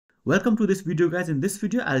Welcome to this video, guys. In this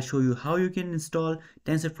video I'll show you how you can install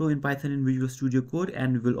TensorFlow in Python in Visual Studio Code,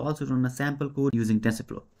 and we will also run a sample code using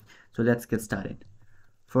TensorFlow. So let's get started.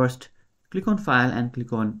 First, click on File and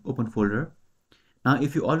click on Open Folder. Now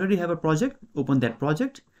if you already have a project, open that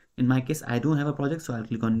project. In my case I don't have a project, so I'll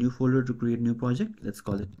click on New Folder to create new project. Let's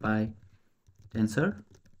call it PyTensor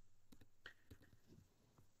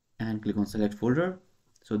and click on Select Folder.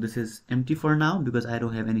 So this is empty for now because I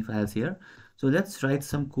don't have any files here. So let's write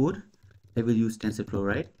some code that will use TensorFlow,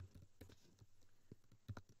 right?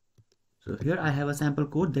 So here I have a sample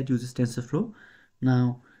code that uses TensorFlow.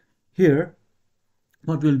 Now here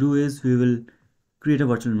what we'll do is we will create a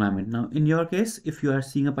virtual environment. Now in your case, if you are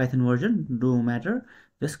seeing a Python version, no matter,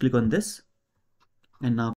 just click on this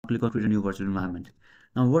and now click on create a new virtual environment.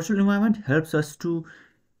 Now virtual environment helps us to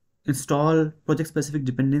install project specific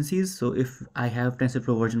dependencies. So if I have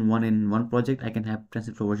TensorFlow version 1 in one project, I can have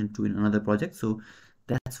TensorFlow version 2 in another project. So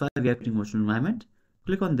that's why we are creating virtual environment.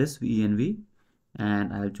 Click on this venv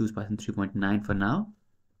and I'll choose Python 3.9 for now.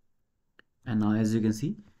 And now as you can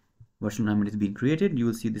see, virtual environment is being created. You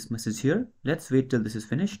will see this message here. Let's wait till this is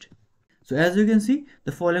finished. So as you can see,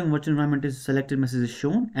 the following virtual environment is selected message is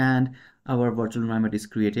shown and our virtual environment is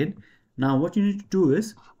created. Now what you need to do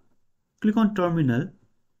is click on terminal,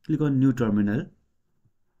 click on new terminal,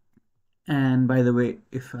 and by the way,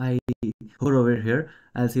 if I hover over here,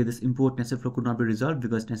 I'll say this import TensorFlow could not be resolved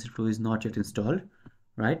because TensorFlow is not yet installed,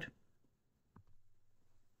 right?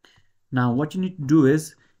 Now what you need to do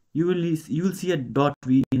is you will see a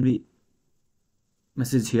 .venv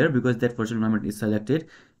message here because that virtual environment is selected.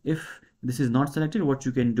 If this is not selected, what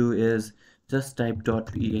you can do is just type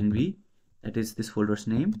 .venv, that is this folder's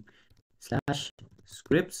name,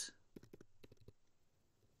 /scripts,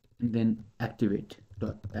 and then activate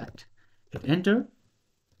 .bat. Hit enter.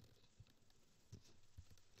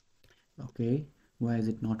 Okay, why is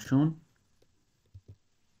it not shown?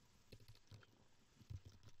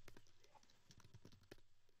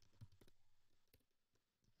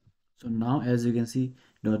 So now as you can see,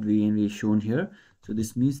 .venv is shown here. So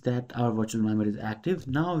this means that our virtual environment is active.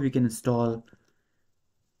 Now we can install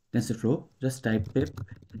TensorFlow. Just type pip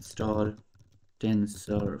install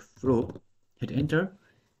TensorFlow, hit enter,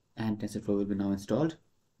 and TensorFlow will be now installed.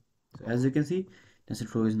 So as you can see,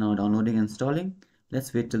 TensorFlow is now downloading and installing.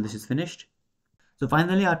 Let's wait till this is finished. So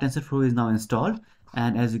finally our TensorFlow is now installed,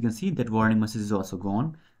 and as you can see, that warning message is also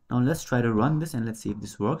gone. Now let's try to run this and let's see if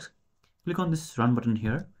this works. Click on this run button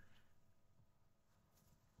here,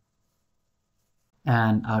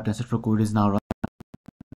 and our TensorFlow code is now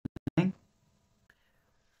running.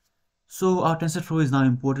 So our TensorFlow is now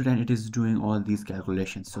imported and it is doing all these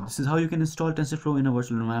calculations. So this is how you can install TensorFlow in a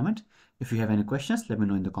virtual environment. If you have any questions, let me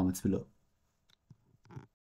know in the comments below.